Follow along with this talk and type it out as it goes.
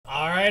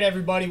right,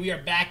 everybody, we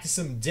are back to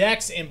some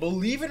decks, and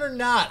believe it or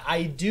not,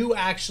 I do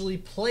actually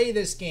play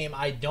this game.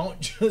 I don't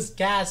just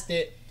cast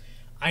it.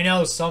 I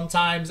know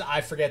sometimes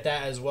I forget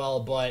that as well,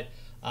 but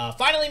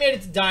finally made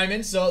it to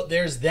Diamond, so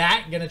there's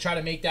that. Gonna try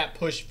to make that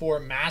push for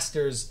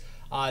Masters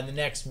in the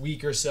next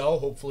week or so.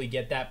 Hopefully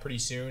get that pretty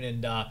soon,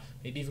 and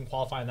maybe even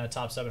qualify in that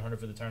top 700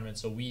 for the tournament,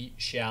 so we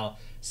shall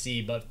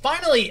see. But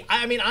finally,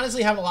 I mean,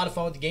 honestly having a lot of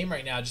fun with the game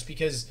right now, just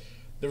because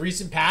the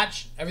recent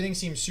patch, everything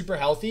seems super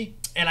healthy,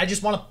 and I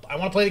just want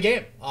to play the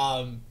game.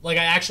 Like,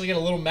 I actually get a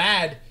little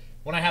mad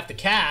when I have to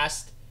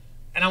cast,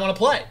 and I want to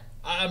play.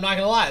 I'm not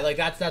gonna lie, like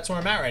that's where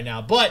I'm at right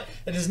now. But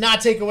it does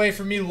not take away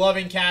from me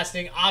loving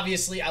casting.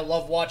 Obviously, I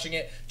love watching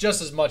it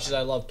just as much as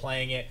I love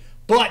playing it.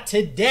 But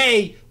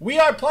today, we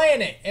are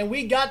playing it, and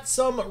we got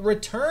some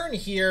return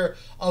here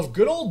of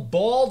good old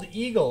Bald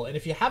Eagle. And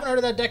if you haven't heard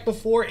of that deck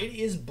before, it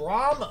is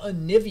Braum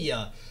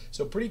Anivia.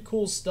 So pretty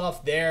cool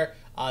stuff there.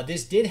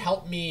 This did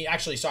help me.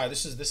 Actually, sorry,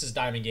 this is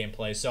Diamond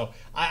gameplay. So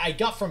I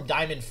got from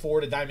Diamond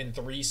 4 to Diamond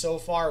 3 so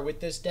far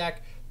with this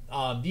deck.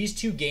 These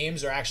two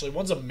games are actually,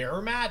 one's a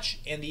mirror match,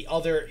 and the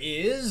other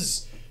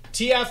is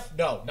TF.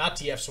 No, not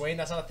TF Swain.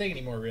 That's not a thing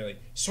anymore, really.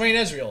 Swain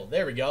Ezreal.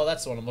 There we go.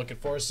 That's the one I'm looking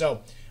for.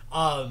 So,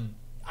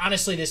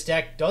 honestly, this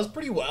deck does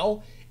pretty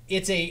well.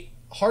 It's a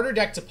harder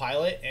deck to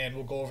pilot, and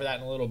we'll go over that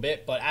in a little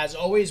bit. But as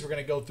always, we're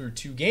going to go through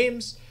two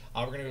games.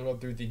 We're going to go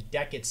through the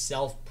deck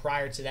itself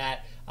prior to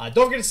that.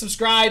 Don't forget to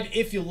subscribe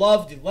if you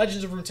love the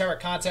Legends of Runeterra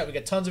content. We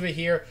got tons of it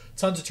here.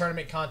 Tons of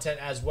tournament content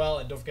as well.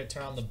 And don't forget to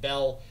turn on the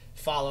bell.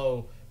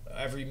 Follow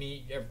every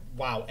me.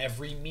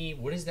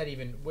 What is that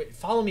even? Wait,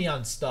 follow me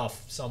on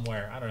stuff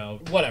somewhere. I don't know.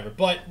 Whatever.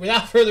 But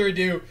without further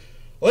ado,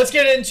 let's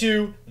get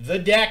into the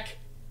deck.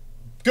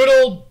 Good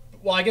old,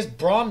 well, I guess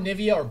Braum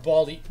Anivia or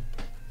Bald Eagle.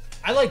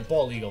 I like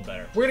Bald Eagle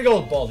better. We're going to go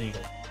with Bald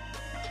Eagle.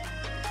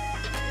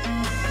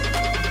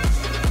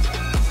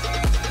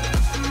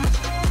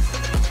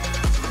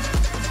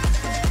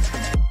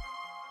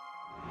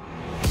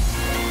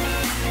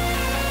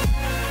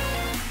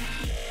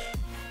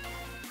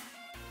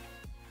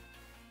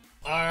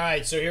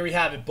 Alright, so here we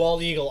have it,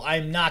 Bald Eagle.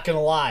 I'm not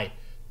gonna lie.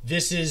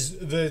 This is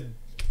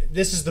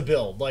the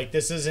build. Like,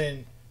 this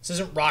isn't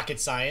rocket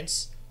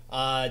science.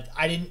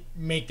 I didn't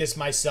make this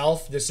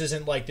myself. This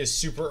isn't like this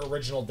super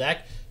original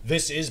deck.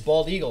 This is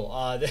Bald Eagle.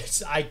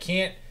 I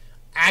can't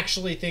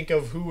actually think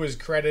of who was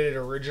credited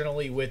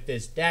originally with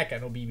this deck. I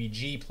know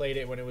BBG played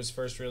it when it was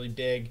first really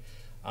big.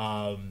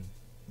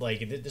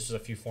 Like, this was a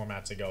few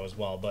formats ago as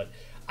well, but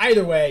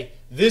either way,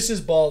 this is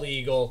Bald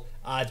Eagle.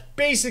 It's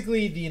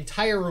basically the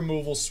entire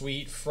removal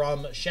suite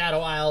from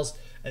Shadow Isles,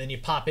 and then you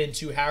pop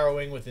into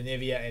Harrowing with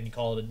Anivia and you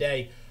call it a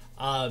day.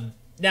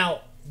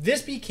 Now,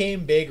 this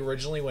became big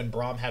originally when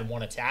Braum had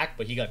one attack,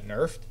 but he got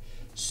nerfed.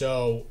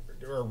 So,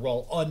 or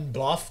well,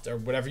 unbuffed, or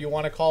whatever you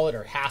want to call it,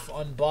 or half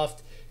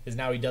unbuffed, because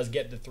now he does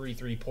get the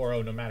 3/3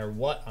 Poro no matter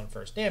what on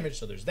first damage,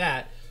 so there's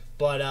that.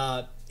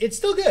 But it's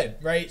still good,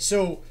 right?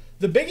 So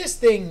the biggest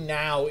thing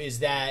now is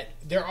that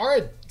there are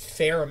a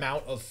fair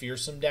amount of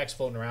fearsome decks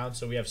floating around.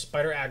 So we have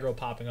Spider Aggro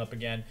popping up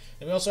again.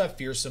 And we also have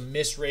fearsome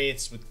miss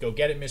rates with Go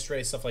Get It miss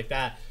rates, stuff like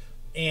that.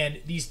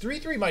 And these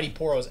 3/3 Mighty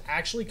Poros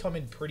actually come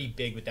in pretty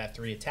big with that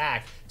 3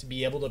 attack to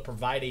be able to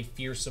provide a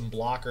fearsome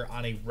blocker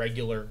on a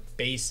regular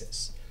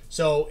basis.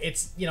 So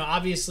it's, you know,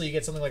 obviously you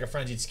get something like a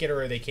Frenzied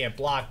Skitterer, they can't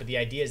block, but the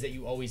idea is that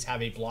you always have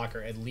a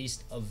blocker at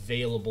least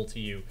available to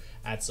you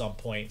at some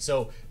point.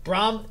 So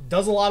Braum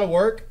does a lot of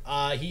work.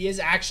 He is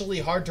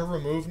actually hard to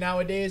remove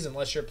nowadays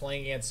unless you're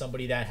playing against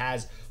somebody that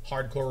has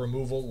hardcore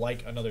removal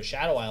like another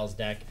Shadow Isles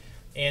deck.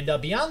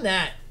 And beyond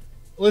that,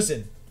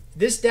 listen,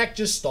 this deck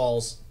just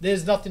stalls.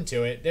 There's nothing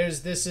to it.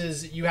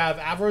 You have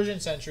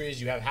Averrosion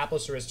Sentries, you have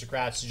Hapless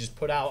Aristocrats to just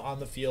put out on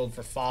the field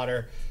for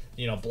fodder.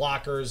 You know,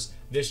 blockers.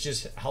 This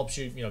just helps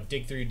you, you know,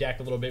 dig through your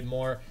deck a little bit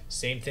more.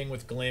 Same thing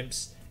with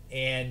Glimpse.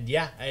 And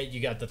yeah, you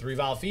got the 3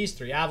 Vile Feast,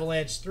 3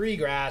 Avalanche, 3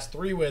 Grass,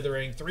 3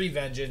 Withering, 3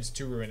 Vengeance,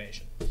 2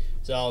 Ruination.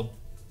 So,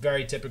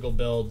 very typical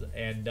build.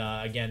 And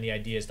again, the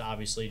idea is to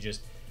obviously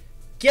just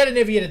get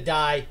Anivia to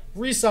die,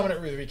 resummon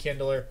it with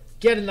Rekindler,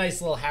 get a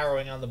nice little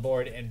Harrowing on the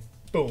board, and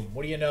boom,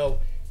 what do you know?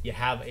 You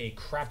have a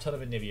crap ton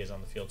of Anivias on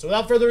the field. So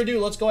without further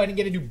ado, let's go ahead and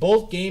get into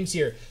both games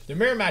here. The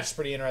mirror match is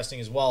pretty interesting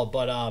as well,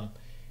 but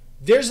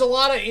there's a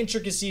lot of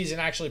intricacies in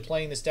actually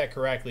playing this deck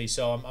correctly,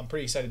 so I'm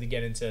pretty excited to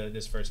get into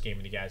this first game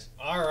with you guys.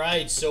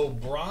 Alright, so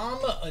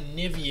Braum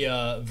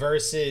Anivia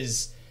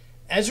versus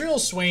Ezreal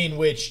Swain,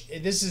 which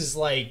this is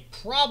like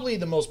probably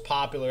the most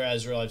popular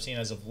Ezreal I've seen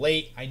as of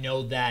late. I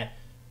know that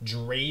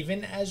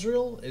Draven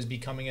Ezreal is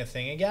becoming a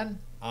thing again,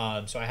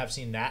 so I have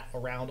seen that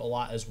around a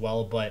lot as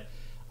well, but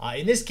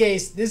in this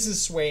case, this is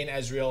Swain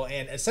Ezreal,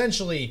 and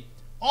essentially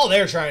all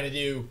they're trying to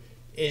do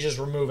is just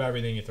remove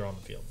everything you throw on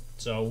the field.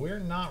 So we're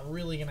not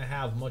really going to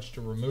have much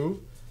to remove,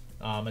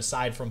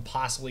 aside from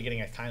possibly getting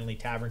a Kindly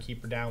Tavern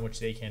Keeper down, which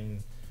they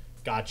can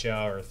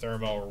gotcha or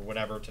thermo or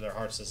whatever to their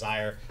heart's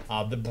desire.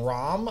 The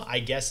Braum,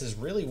 I guess, is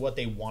really what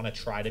they want to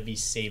try to be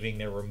saving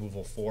their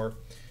removal for.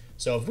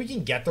 So if we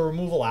can get the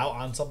removal out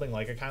on something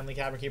like a Kindly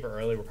Tavern Keeper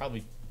early, we'll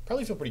probably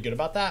feel pretty good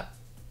about that.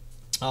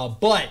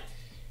 But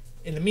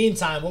In the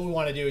meantime, what we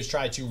want to do is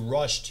try to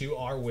rush to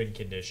our win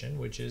condition,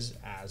 which is,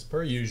 as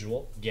per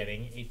usual,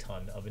 getting a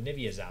ton of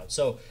Anivias out.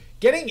 So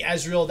getting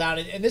Ezreal down,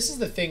 and this is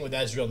the thing with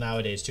Ezreal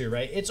nowadays too,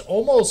 right? It's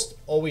almost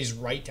always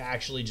right to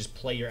actually just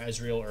play your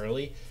Ezreal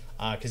early,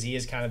 because he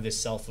is kind of this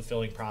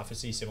self-fulfilling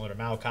prophecy, similar to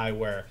Maokai,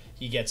 where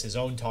he gets his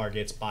own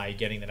targets by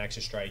getting the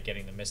Nexus Strike,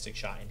 getting the Mystic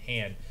Shot in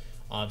hand.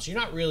 So you're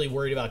not really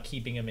worried about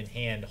keeping him in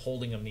hand,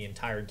 holding him the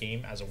entire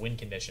game as a win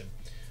condition.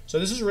 So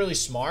this is really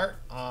smart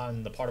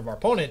on the part of our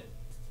opponent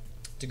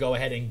to go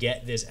ahead and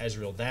get this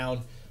Ezreal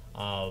down,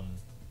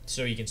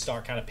 so you can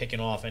start kind of picking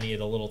off any of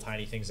the little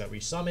tiny things that we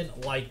summon,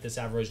 like the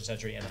Savarosian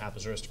Sentry and the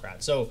Hapless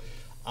Aristocrat. So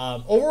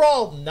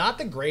overall, not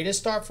the greatest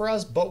start for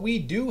us, but we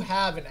do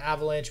have an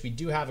Avalanche. We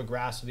do have a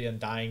Grasp of the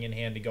Undying in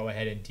hand to go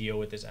ahead and deal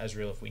with this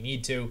Ezreal if we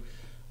need to.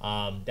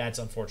 That's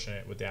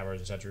unfortunate with the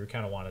Savarosian Sentry. We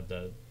kind of wanted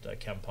the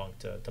Chem Punk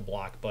to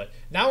block, but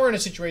now we're in a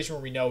situation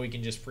where we know we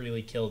can just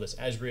freely kill this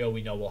Ezreal.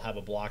 We know we'll have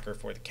a blocker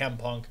for the Chem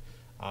Punk.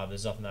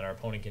 There's nothing that our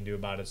opponent can do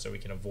about it, so we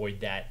can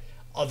avoid that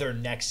other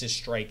Nexus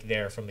Strike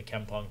there from the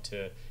Chem Punk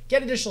to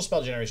get additional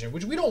spell generation,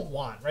 which we don't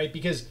want, right?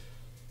 Because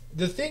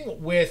the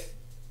thing with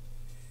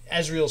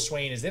Ezreal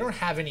Swain is they don't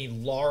have any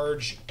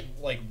large,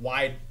 like,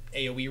 wide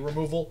AoE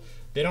removal.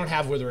 They don't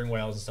have Withering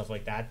Wails and stuff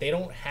like that. They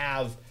don't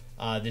have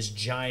this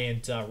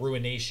giant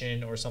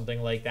Ruination or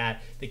something like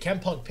that. The Chem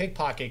Punk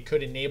Pickpocket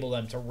could enable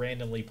them to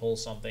randomly pull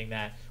something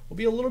that will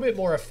be a little bit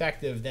more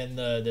effective than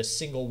the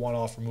single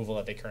one-off removal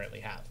that they currently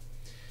have.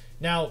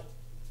 Now,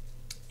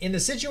 in the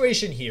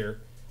situation here,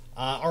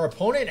 our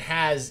opponent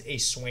has a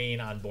Swain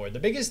on board. The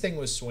biggest thing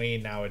with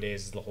Swain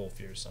nowadays is the whole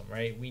Fearsome,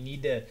 right? We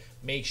need to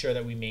make sure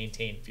that we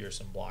maintain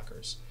Fearsome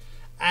blockers.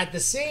 At the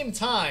same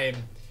time,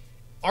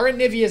 our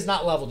Anivia is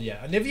not leveled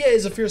yet. Anivia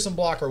is a Fearsome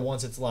blocker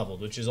once it's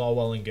leveled, which is all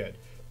well and good.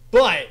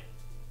 But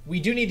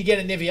we do need to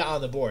get Anivia on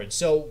the board.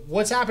 So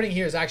what's happening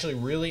here is actually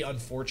really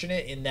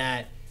unfortunate in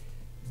that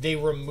they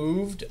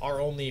removed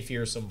our only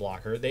Fearsome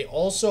blocker. They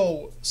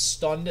also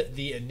stunned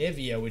the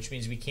Anivia, which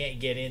means we can't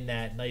get in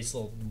that nice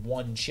little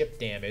one chip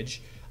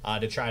damage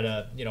to try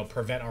to, you know,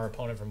 prevent our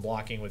opponent from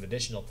blocking with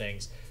additional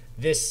things.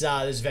 This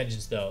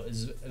Vengeance, though,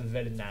 is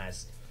very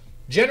nice.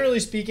 Generally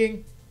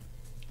speaking,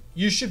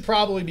 you should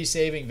probably be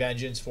saving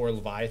Vengeance for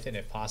Leviathan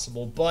if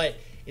possible, but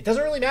it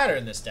doesn't really matter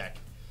in this deck.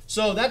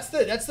 So that's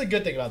the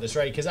good thing about this,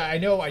 right? Because I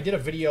know I did a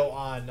video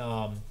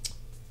on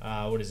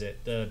what is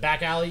it? The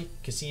Back Alley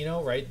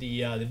Casino, right?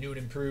 The new and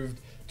improved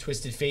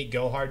Twisted Fate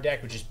Go Hard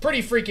deck, which is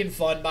pretty freaking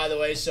fun, by the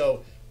way.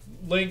 So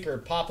link or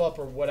pop up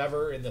or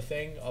whatever in the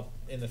thing up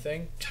in the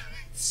thing.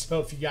 So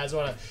if you guys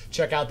want to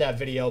check out that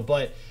video,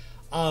 but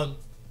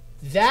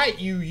that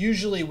you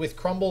usually with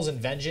Crumbles and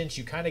Vengeance,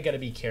 you kind of got to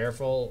be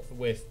careful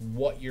with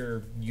what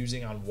you're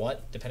using on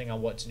what, depending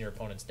on what's in your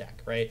opponent's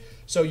deck, right?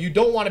 So you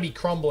don't want to be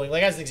crumbling.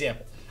 Like as an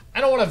example, I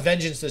don't want to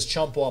Vengeance this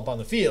chump up on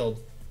the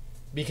field,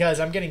 because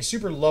I'm getting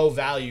super low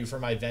value for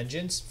my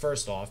Vengeance,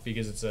 first off,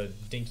 because it's a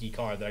dinky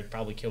card that I could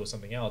probably kill with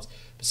something else.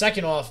 But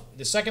second off,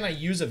 the second I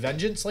use a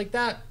Vengeance like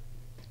that,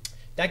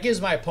 that gives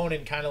my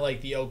opponent kind of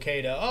like the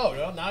okay to, oh,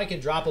 well, now I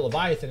can drop a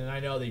Leviathan, and I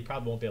know they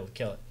probably won't be able to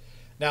kill it.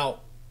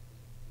 Now,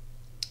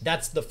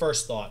 that's the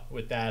first thought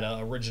with that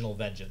original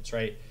Vengeance,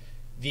 right?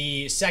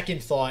 The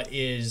second thought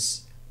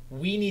is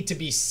we need to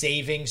be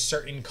saving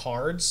certain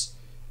cards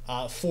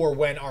for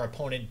when our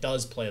opponent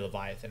does play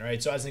Leviathan,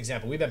 right? So as an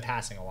example, we've been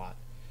passing a lot.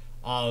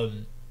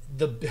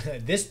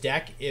 This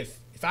deck, if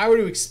I were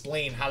to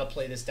explain how to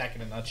play this deck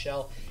in a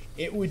nutshell,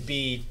 it would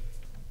be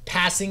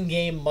passing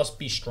game must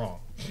be strong.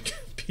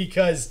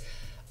 Because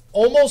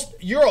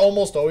you're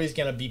almost always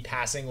going to be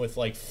passing with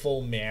like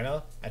full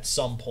mana at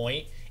some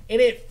point, and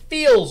it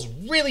feels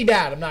really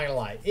bad. I'm not going to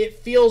lie. It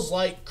feels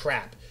like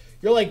crap.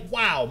 You're like,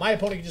 wow, my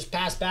opponent can just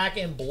pass back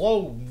and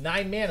blow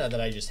 9 mana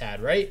that I just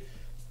had, right?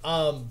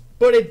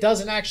 But it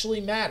doesn't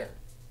actually matter,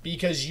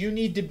 because you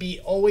need to be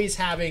always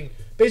having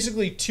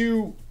basically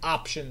 2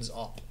 options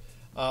up.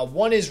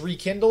 One is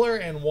Rekindler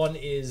and one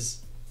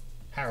is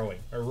Harrowing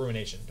or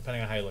Ruination,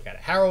 depending on how you look at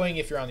it. Harrowing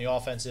if you're on the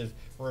offensive,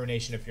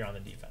 Ruination if you're on the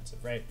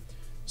defensive, right?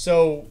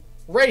 So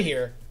right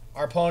here,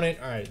 our opponent,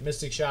 all right,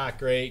 Mystic Shot,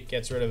 great,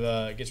 gets rid of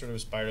a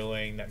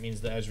Spiderling. That means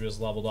the Ezreal's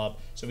leveled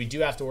up, so we do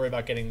have to worry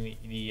about getting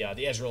the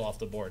Ezreal off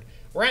the board.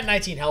 We're at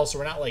 19 health, so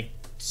we're not like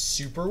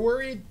super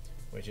worried,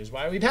 which is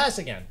why we pass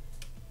again.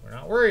 We're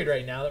not worried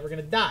right now that we're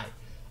gonna die.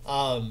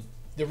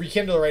 The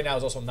Rekindler right now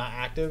is also not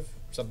active.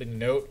 Something to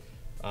note.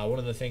 One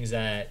of the things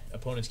that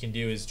opponents can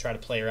do is try to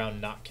play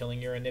around not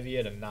killing your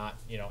Anivia to not,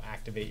 you know,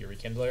 activate your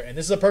Rekindler. And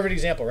this is a perfect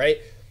example, right?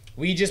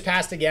 We just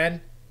passed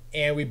again,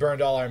 and we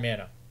burned all our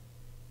mana.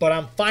 But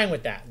I'm fine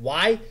with that.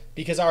 Why?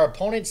 Because our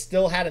opponent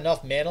still had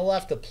enough mana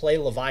left to play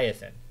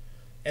Leviathan.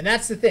 And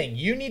that's the thing.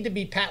 You need to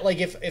be... Like,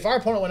 if our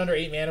opponent went under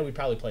 8 mana, we'd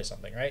probably play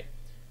something, right?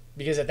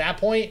 Because at that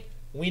point,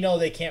 we know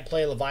they can't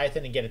play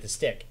Leviathan and get it to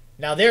stick.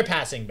 Now they're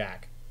passing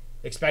back,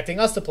 expecting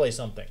us to play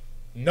something.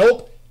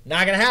 Nope,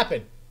 not going to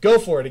happen. Go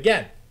for it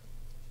again.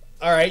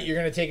 All right, you're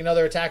going to take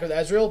another attack with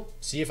Ezreal?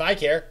 See if I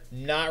care.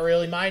 Not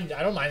really mind.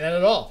 I don't mind that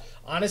at all.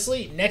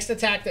 Honestly, next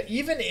attack, that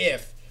even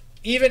if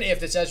even if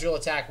this Ezreal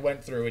attack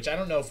went through, which I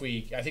don't know if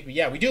we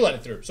do let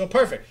it through. So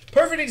perfect.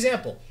 Perfect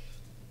example.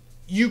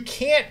 You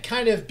can't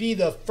kind of be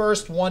the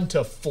first one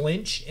to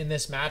flinch in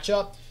this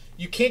matchup.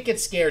 You can't get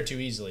scared too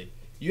easily.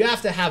 You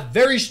have to have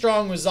very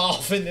strong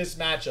resolve in this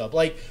matchup.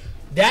 Like,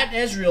 that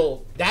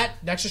Ezreal,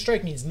 that Nexus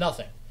Strike means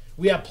nothing.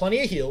 We have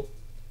plenty of heal.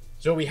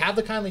 So we have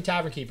the Kindly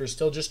Tavern Keeper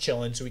still just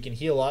chilling, so we can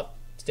heal up,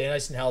 stay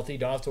nice and healthy,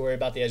 don't have to worry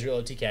about the Ezreal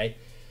OTK.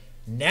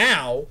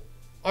 Now,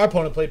 our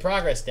opponent played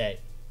Progress Day.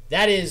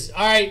 That is,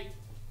 all right,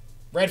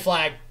 red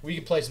flag, we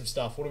can play some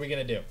stuff. What are we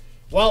going to do?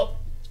 Well,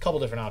 a couple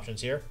different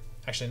options here.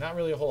 Actually, not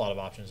really a whole lot of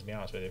options, to be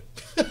honest with you.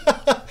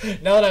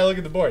 Now that I look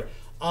at the board.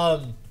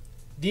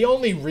 The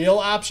only real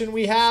option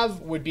we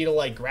have would be to,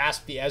 like,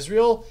 grasp the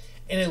Ezreal,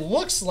 and it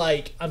looks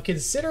like I'm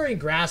considering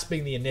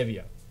grasping the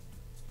Anivia.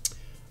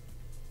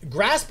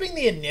 Grasping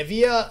the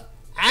Anivia,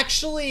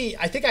 actually,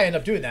 I think I end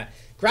up doing that.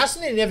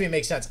 Grasping the Anivia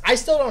makes sense. I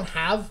still don't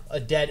have a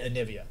dead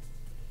Anivia.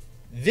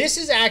 This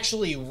is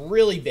actually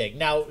really big.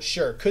 Now,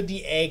 sure, could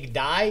the egg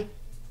die?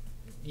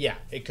 Yeah,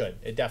 it could.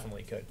 It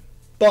definitely could.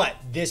 But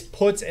this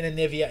puts an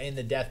Anivia in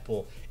the death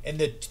pool. And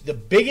the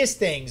biggest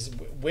things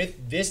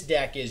with this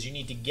deck is you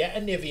need to get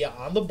Anivia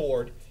on the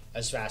board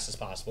as fast as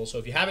possible. So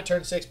if you have it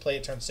turn 6, play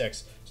it turn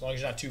 6. As long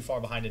as you're not too far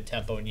behind in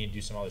tempo and you need to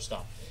do some other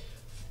stuff.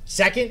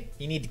 Second,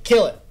 you need to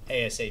kill it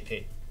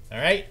ASAP. All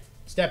right?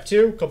 Step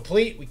 2,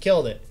 complete. We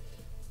killed it.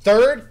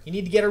 Third, you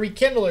need to get a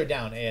Rekindler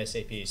down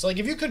ASAP. So, like,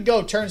 if you could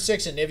go turn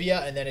 6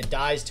 Anivia and then it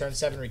dies turn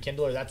 7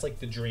 Rekindler, that's like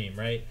the dream,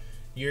 right?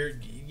 You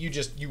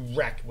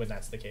wreck when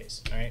that's the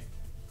case, all right?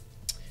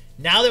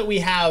 Now that we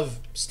have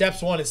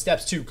steps 1 and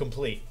steps 2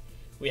 complete,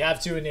 we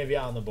have 2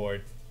 Anivia on the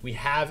board. We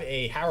have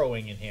a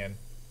Harrowing in hand.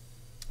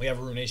 We have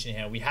a Ruination in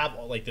hand. We have,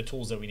 like, the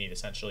tools that we need,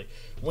 essentially.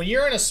 When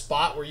you're in a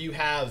spot where you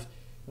have...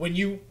 When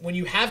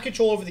you have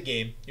control over the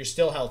game, you're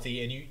still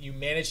healthy, and you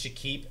manage to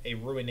keep a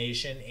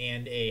Ruination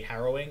and a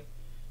Harrowing,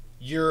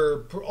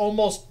 you're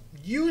almost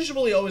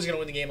usually always going to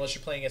win the game unless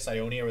you're playing against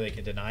Ionia where they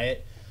can deny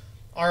it.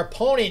 Our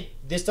opponent,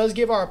 this does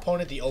give our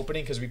opponent the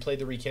opening because we played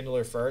the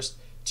Rekindler first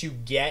to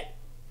get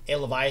a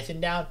Leviathan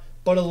down,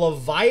 but a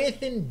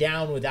Leviathan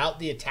down without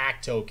the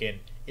attack token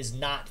is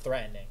not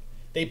threatening.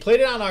 They played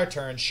it on our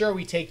turn. Sure,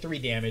 we take 3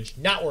 damage.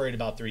 Not worried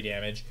about 3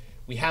 damage.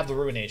 We have the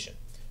Ruination.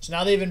 So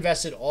now they've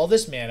invested all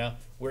this mana.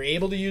 We're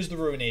able to use the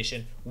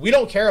Ruination. We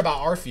don't care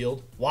about our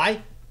field.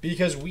 Why?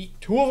 Because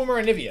 2 of them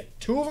are Anivia.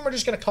 2 of them are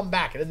just going to come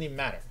back. It doesn't even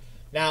matter.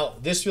 Now,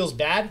 this feels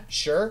bad.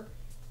 Sure.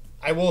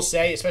 I will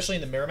say, especially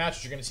in the mirror match,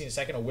 which you're going to see in a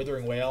second, a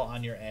Withering Wail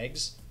on your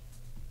eggs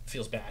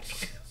feels bad.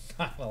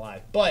 Not going to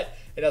lie. But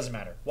it doesn't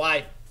matter.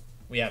 Why?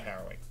 We have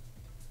Harrowing.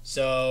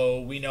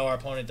 So we know our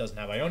opponent doesn't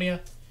have Ionia.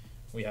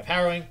 We have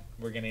Harrowing.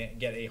 We're going to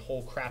get a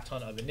whole crap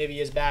ton of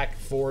Anivias back,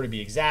 4 to be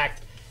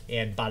exact.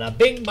 And bada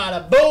bing,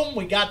 bada boom,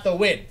 we got the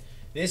win.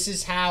 This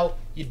is how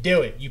you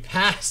do it. You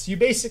pass. You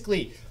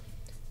basically...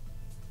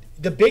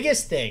 The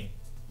biggest thing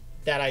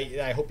that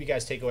I hope you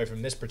guys take away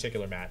from this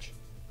particular match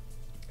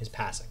is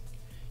passing.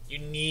 You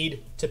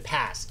need to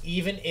pass.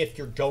 Even if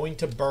you're going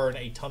to burn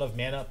a ton of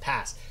mana,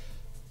 pass.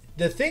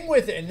 The thing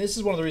with, and this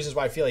is one of the reasons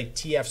why I feel like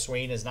TF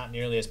Swain is not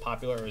nearly as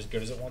popular or as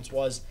good as it once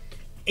was,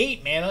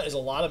 8 mana is a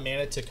lot of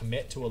mana to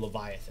commit to a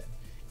Leviathan.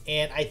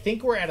 And I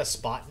think we're at a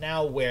spot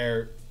now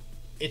where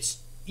it's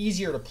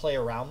easier to play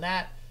around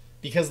that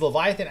because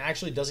Leviathan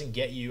actually doesn't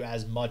get you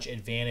as much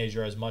advantage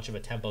or as much of a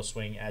tempo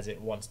swing as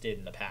it once did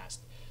in the past.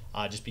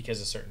 Just because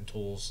of certain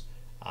tools,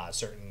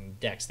 certain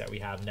decks that we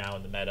have now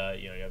in the meta.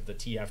 You know, you have the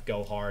TF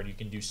Go Hard. You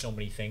can do so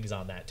many things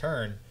on that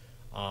turn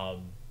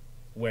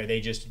where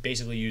they just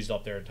basically used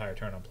up their entire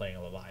turn on playing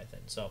a Leviathan.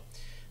 So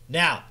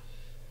now,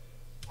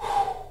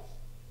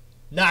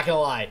 not going to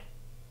lie,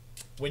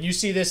 when you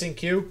see this in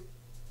queue,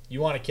 you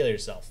want to kill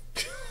yourself.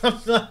 I'm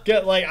going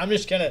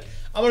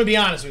to be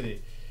honest with you.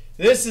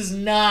 This is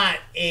not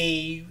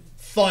a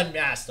fun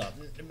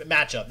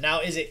matchup.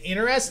 Now, is it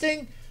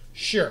interesting?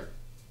 Sure.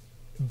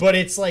 But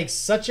it's like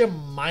such a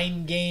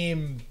mind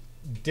game,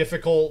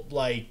 difficult,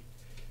 like,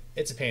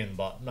 it's a pain in the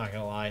butt. I'm not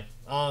going to lie.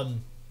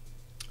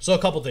 So a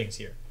couple things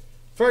here.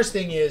 First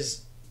thing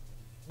is,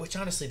 which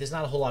honestly, there's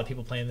not a whole lot of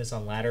people playing this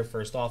on ladder,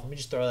 first off. Let me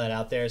just throw that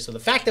out there. So the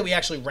fact that we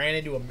actually ran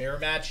into a mirror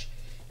match,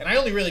 and I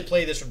only really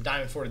played this from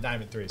Diamond 4 to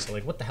Diamond 3, so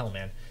like, what the hell,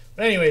 man?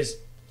 But anyways,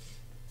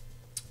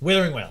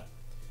 Withering Wail.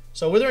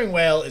 So Withering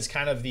Wail is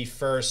kind of the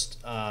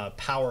first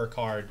power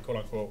card,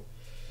 quote-unquote,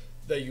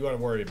 that you got to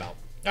worry about.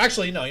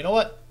 Actually, no, you know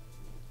what?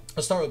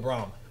 Let's start with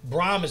Braum.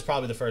 Braum is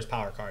probably the first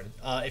power card.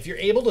 If you're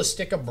able to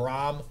stick a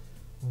Braum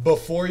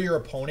before your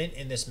opponent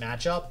in this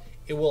matchup,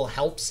 it will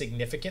help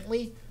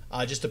significantly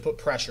just to put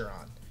pressure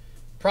on.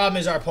 Problem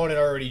is our opponent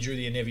already drew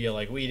the Anivia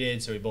like we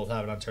did, so we both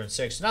have it on turn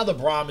 6. So now the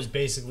Braum is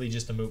basically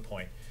just a moot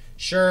point.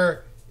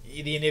 Sure,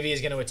 the Anivia is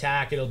going to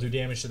attack. It'll do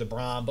damage to the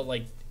Braum, but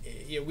like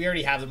we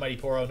already have the Mighty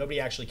Poro. Nobody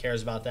actually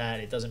cares about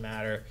that. It doesn't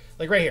matter.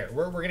 Like right here,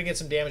 we're going to get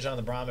some damage on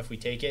the Braum if we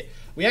take it.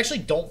 We actually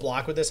don't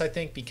block with this, I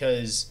think,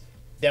 because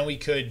then we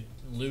could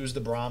lose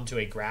the Braum to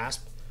a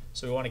Grasp.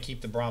 So we want to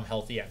keep the Braum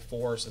healthy at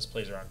 4 since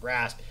plays around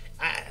Grasp.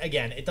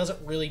 Again, it doesn't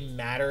really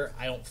matter,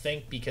 I don't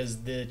think,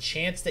 because the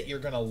chance that you're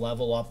going to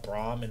level up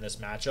Braum in this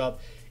matchup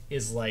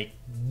is like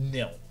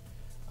nil.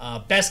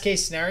 Best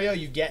case scenario,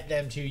 you get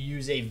them to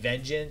use a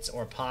Vengeance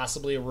or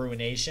possibly a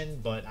Ruination,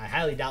 but I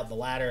highly doubt the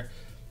latter.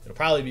 It'll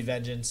probably be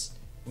Vengeance.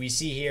 We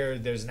see here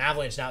there's an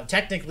Avalanche now.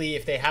 Technically,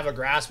 if they have a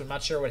Grasp, I'm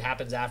not sure what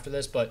happens after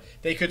this, but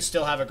they could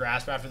still have a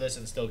Grasp after this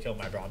and still kill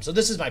my Braum. So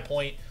this is my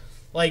point.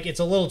 Like, it's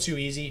a little too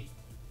easy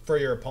for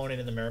your opponent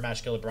in the mirror match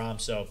to kill a Braum,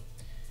 so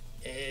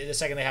the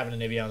second they have an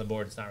Anivia on the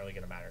board, it's not really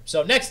going to matter.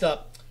 So next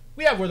up,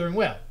 we have Withering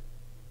Wail.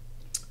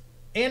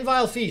 And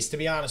Vile Feast, to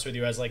be honest with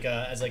you, as like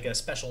a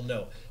special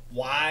note.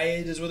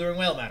 Why does Withering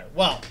Wail matter?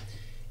 Well,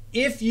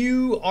 if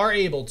you are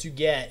able to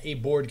get a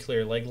board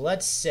clear, like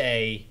let's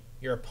say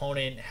your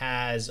opponent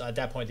has, at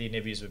that point the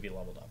Anivias would be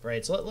leveled up,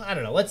 right? So I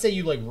don't know, let's say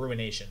you like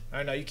Ruination.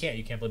 Or no, you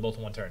can't play both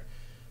in one turn.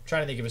 I'm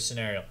trying to think of a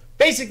scenario.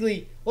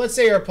 Basically, let's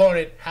say your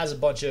opponent has a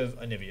bunch of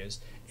Anivias,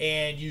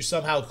 and you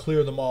somehow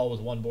clear them all with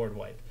one board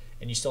wipe,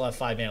 and you still have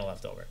 5 mana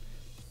left over.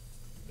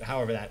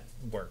 However that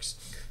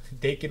works.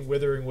 They can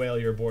Withering Wail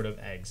your board of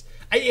eggs.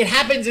 It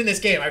happens in this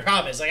game, I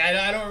promise. Like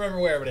I don't remember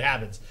where, but it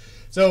happens.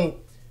 So,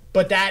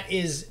 but that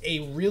is a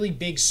really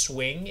big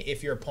swing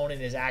if your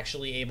opponent is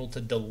actually able to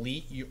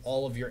delete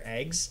all of your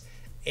eggs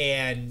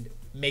and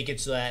make it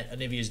so that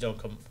Anivias don't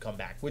come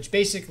back, which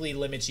basically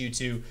limits you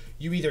to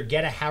you either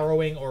get a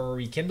Harrowing or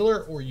a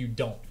Rekindler or you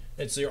don't.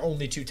 It's your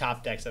only 2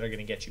 top decks that are going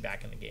to get you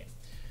back in the game.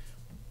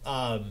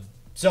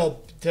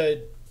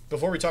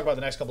 Before we talk about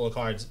the next couple of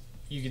cards,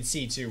 you can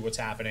see too what's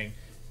happening.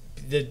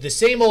 The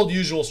same old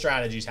usual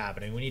strategy is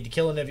happening. We need to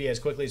kill Anivia as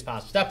quickly as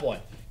possible. Step 1,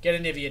 get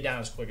Anivia down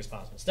as quick as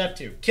possible. Step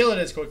 2, kill it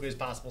as quickly as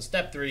possible.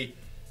 Step 3,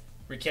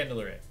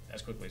 Rekindler it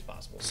as quickly as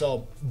possible.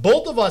 So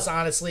both of us,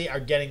 honestly, are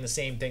getting the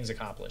same things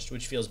accomplished,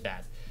 which feels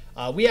bad.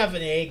 We have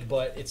an egg,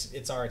 but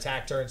it's our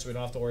attack turn, so we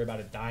don't have to worry about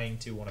it dying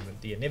to one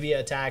of the Anivia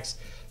attacks.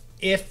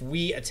 If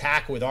we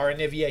attack with our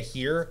Anivia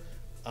here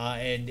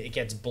and it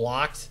gets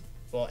blocked,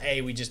 well,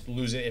 A, we just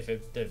lose it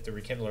if the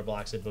Rekindler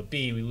blocks it, but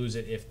B, we lose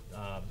it if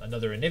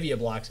another Anivia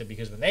blocks it,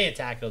 because when they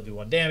attack, it'll do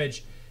 1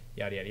 damage,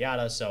 yada, yada,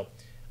 yada. So,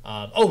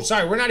 oh,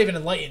 sorry, we're not even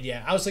enlightened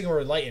yet. I was thinking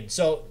we're enlightened.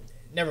 So,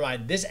 never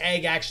mind. This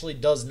egg actually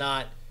does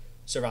not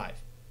survive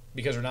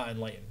because we're not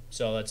enlightened.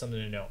 So, that's something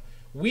to know.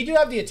 We do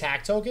have the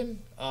attack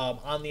token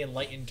on the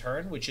enlightened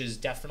turn, which is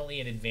definitely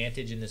an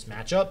advantage in this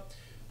matchup.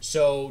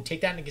 So,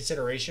 take that into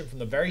consideration from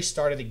the very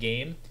start of the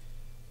game.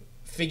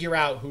 Figure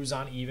out who's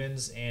on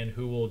evens and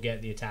who will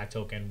get the attack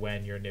token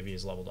when your Anivia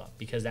is leveled up,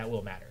 because that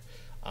will matter.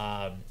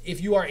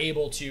 If you are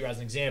able to, as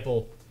an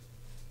example,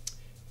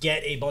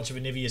 get a bunch of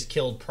Anivias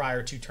killed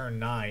prior to turn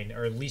 9,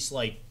 or at least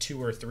like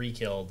 2 or 3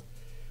 killed,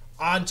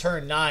 on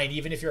turn 9,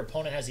 even if your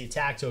opponent has the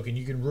attack token,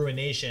 you can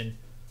Ruination,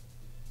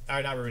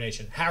 or not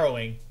Ruination,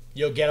 Harrowing.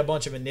 You'll get a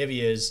bunch of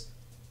Anivias.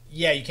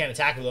 Yeah, you can't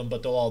attack with them,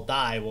 but they'll all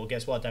die. Well,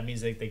 guess what? That means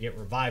they get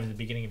revived at the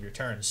beginning of your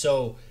turn.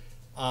 So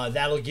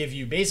that'll give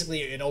you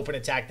basically an open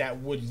attack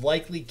that would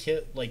likely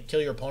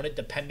kill your opponent,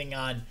 depending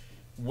on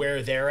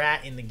where they're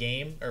at in the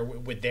game, or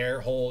with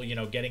their whole,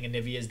 getting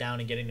Anivias down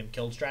and getting them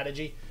killed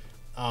strategy.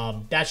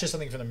 That's just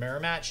something for the mirror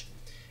match.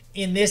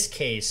 In this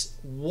case,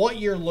 what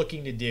you're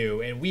looking to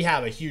do, and we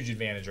have a huge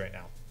advantage right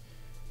now.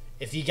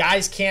 If you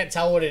guys can't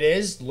tell what it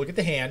is, look at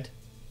the hand.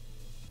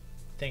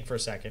 Think for a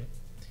second.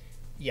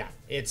 Yeah,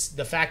 it's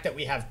the fact that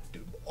we have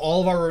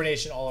all of our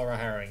Ruination, all of our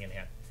Harrowing in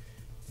hand.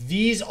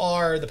 These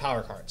are the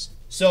power cards.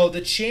 So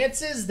the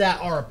chances that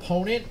our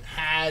opponent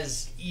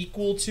has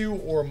equal to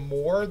or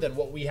more than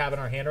what we have in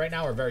our hand right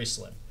now are very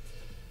slim.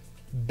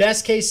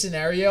 Best case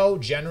scenario,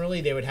 generally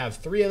they would have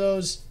 3 of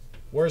those.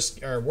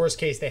 Worst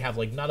case, they have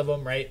like none of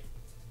them, right?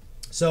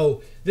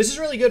 So this is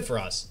really good for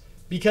us,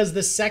 because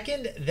the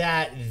second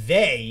that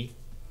they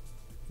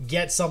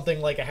get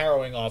something like a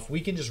Harrowing off, we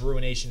can just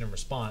Ruination in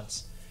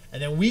response,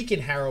 and then we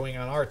can Harrowing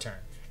on our turn.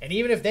 And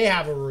even if they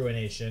have a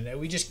Ruination,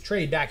 we just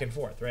trade back and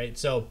forth, right?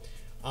 So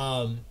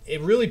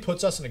it really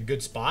puts us in a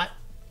good spot.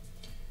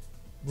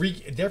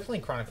 They're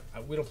playing Chronicle.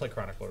 We don't play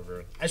Chronicle of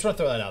Ruin. I just want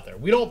to throw that out there.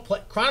 We don't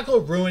play Chronicle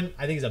of Ruin.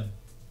 I think is a.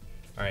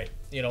 All right,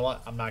 you know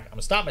what? I'm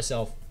gonna stop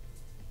myself.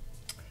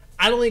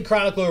 I don't think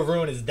Chronicle of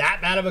Ruin is that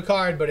bad of a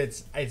card, but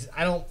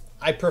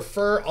I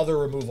prefer other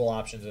removal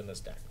options in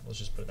this deck. Let's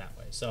just put it that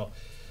way. So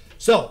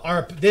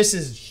this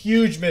is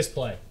huge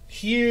misplay.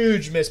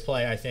 Huge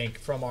misplay, I think,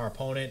 from our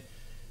opponent.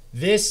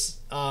 This,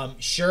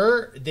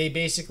 sure, they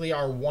basically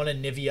are 1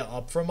 Anivia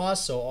up from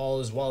us, so all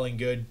is well and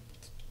good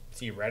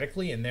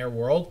theoretically in their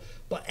world.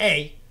 But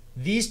A,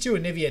 these 2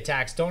 Anivia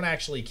attacks don't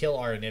actually kill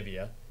our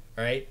Anivia,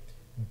 all right?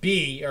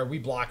 B, or we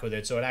block with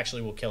it, so it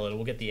actually will kill it.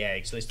 We'll get the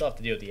egg, so they still have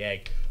to deal with the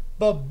egg.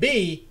 But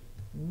B,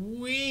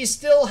 we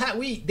still have,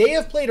 they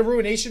have played a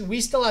Ruination.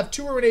 We still have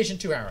 2 Ruination,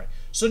 2 Harrowing.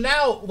 So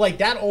now, like,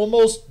 that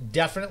almost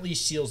definitely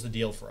seals the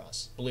deal for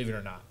us, believe it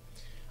or not.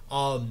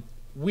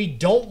 We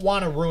don't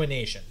want a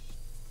Ruination.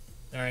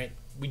 All right,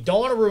 we don't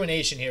want a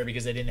Ruination here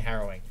because they didn't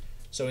Harrowing.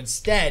 So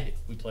instead,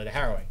 we play the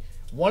Harrowing.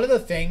 One of the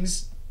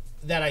things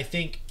that I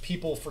think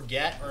people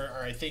forget,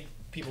 or I think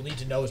people need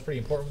to know is pretty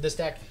important with this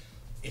deck,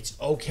 it's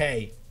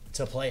okay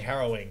to play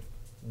Harrowing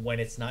when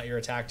it's not your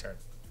attack turn.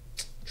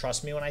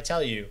 Trust me when I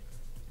tell you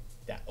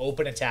that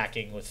open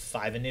attacking with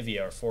 5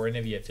 Anivia or 4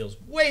 Anivia feels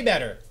way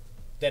better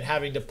than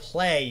having to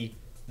play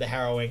the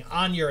Harrowing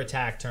on your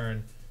attack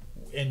turn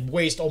and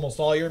waste almost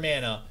all your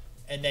mana,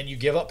 and then you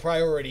give up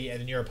priority, and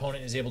then your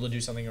opponent is able to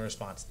do something in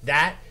response.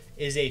 That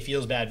is a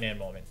feels bad man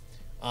moment.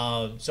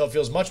 So it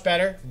feels much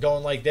better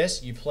going like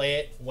this. You play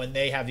it when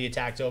they have the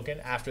attack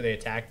token, after they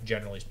attack,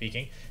 generally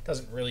speaking.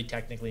 Doesn't really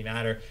technically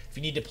matter. If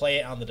you need to play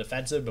it on the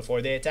defensive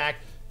before they attack,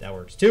 that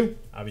works too.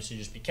 Obviously,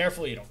 just be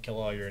careful you don't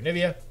kill all your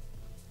Anivia.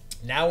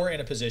 Now we're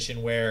in a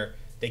position where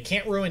they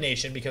can't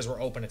Ruination because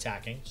we're open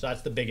attacking, so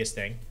that's the biggest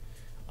thing.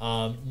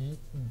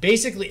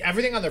 Basically,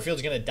 everything on their field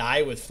is going to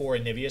die with 4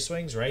 Anivia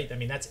swings, right? I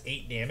mean, that's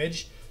 8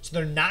 damage, so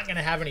they're not going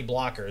to have any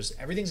blockers.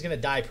 Everything's going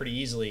to die pretty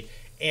easily.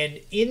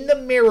 And in the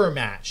mirror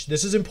match,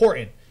 this is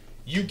important,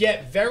 you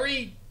get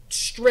very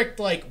strict,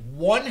 like,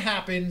 one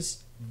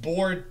happens,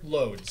 board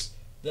loads.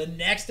 The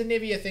next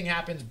Anivia thing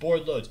happens,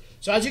 board loads.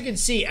 So as you can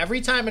see, every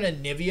time an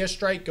Anivia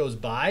strike goes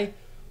by,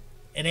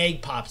 an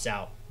egg pops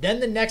out. Then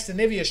the next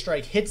Anivia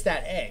strike hits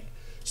that egg.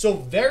 So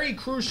very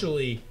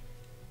crucially,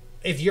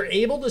 if you're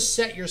able to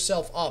set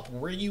yourself up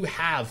where you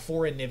have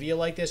 4 Anivia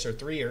like this, or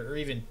 3, or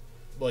even,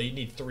 well, you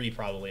need 3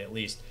 probably at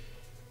least.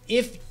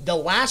 If the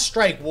last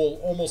strike will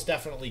almost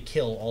definitely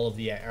kill all of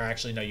the, or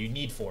actually no, you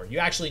need 4. You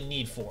actually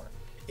need 4.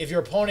 If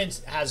your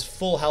opponent has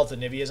full health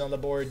Anivias on the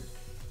board,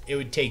 it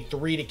would take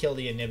 3 to kill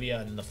the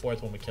Anivia, and then the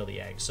 4th one would kill the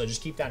egg. So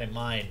just keep that in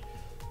mind.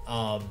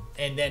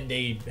 And then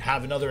they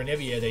have another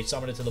Anivia, they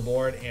summon it to the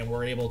board, and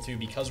we're able to,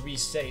 because we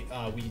say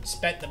we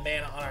spent the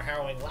mana on our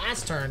Harrowing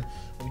last turn,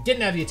 we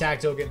didn't have the attack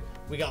token,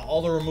 we got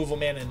all the removal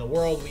mana in the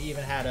world, we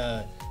even had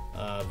a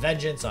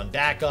Vengeance on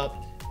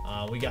backup,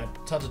 we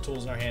got tons of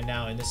tools in our hand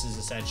now, and this is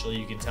essentially,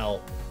 you can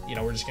tell, you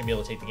know, we're just going to be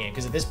able to take the game,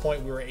 because at this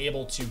point we were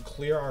able to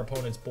clear our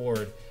opponent's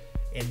board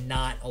and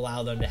not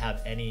allow them to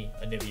have any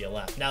Anivia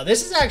left. Now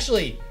this is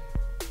actually,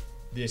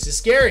 this is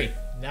scary,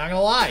 not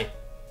gonna lie.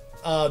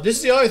 This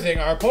is the other thing.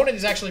 Our opponent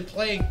is actually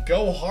playing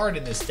Go Hard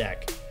in this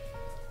deck.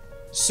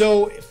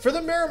 So for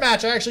the mirror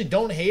match, I actually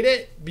don't hate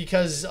it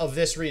because of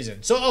this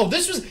reason. So, oh,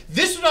 this was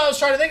what I was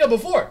trying to think of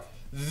before.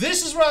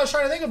 This is what I was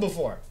trying to think of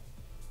before.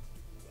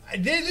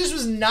 This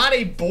was not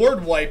a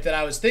board wipe that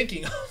I was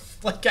thinking of,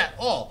 like, at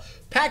all.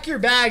 Pack your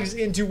bags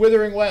into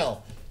Withering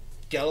Wail.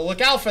 Gotta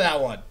look out for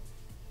that one.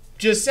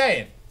 Just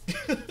saying.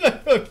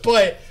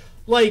 But,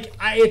 like,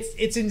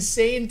 it's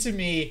insane to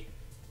me.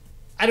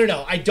 I don't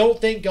know. I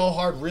don't think Go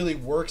Hard really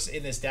works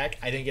in this deck.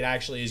 I think it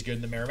actually is good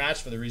in the mirror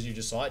match for the reason you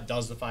just saw. It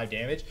does the 5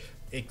 damage.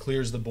 It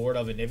clears the board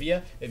of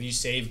Anivia. If you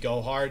save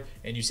Go Hard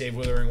and you save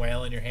Withering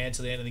Wail in your hand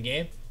to the end of the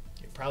game,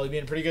 you'd probably be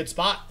in a pretty good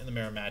spot in the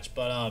mirror match.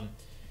 But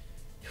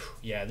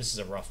yeah, this is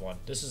a rough one.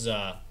 This is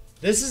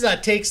a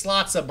takes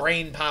lots of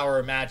brain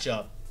power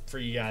matchup for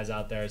you guys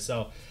out there.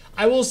 So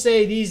I will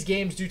say these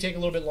games do take a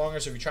little bit longer.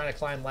 So if you're trying to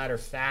climb ladder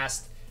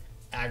fast,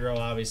 aggro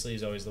obviously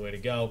is always the way to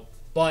go.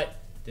 But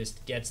this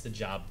gets the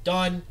job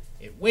done.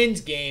 It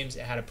wins games.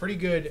 It had a pretty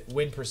good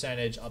win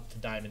percentage up to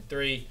Diamond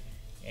 3.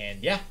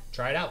 And yeah,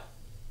 try it out.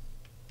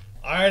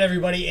 All right,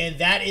 everybody, and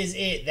that is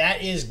it.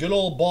 That is good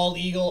old Bald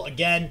Eagle.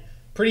 Again,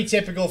 pretty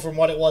typical from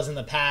what it was in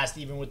the past,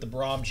 even with the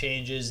Braum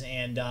changes.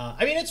 And,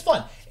 I mean, it's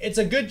fun. It's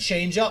a good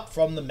change up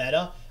from the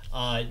meta.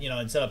 You know,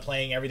 instead of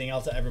playing everything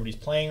else that everybody's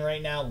playing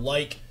right now,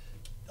 like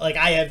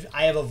I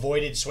have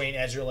avoided Swain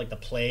Ezreal like the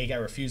plague. I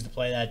refuse to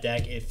play that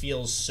deck. It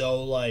feels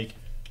so, like,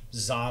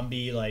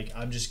 zombie, like,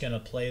 I'm just gonna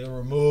play the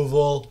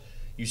removal.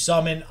 You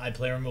summon, I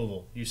play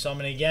removal. You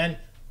summon again,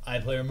 I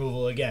play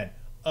removal again.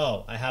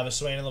 Oh, I have a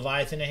Swain and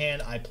Leviathan in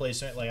hand, I play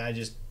Swain. Like, I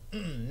just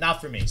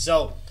not for me.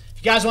 So if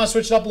you guys want to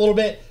switch it up a little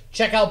bit,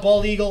 check out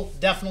Bald Eagle.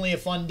 Definitely a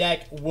fun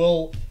deck.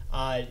 Will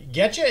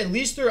get you at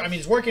least through. I mean,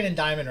 it's working in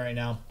Diamond right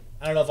now.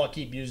 I don't know if I'll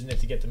keep using it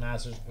to get to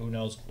Masters. Who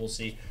knows? We'll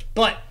see.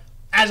 But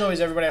as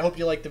always, everybody, I hope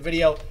you liked the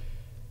video.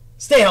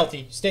 Stay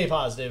healthy, stay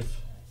positive.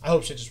 I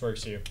hope shit just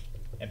works for you,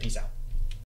 and peace out.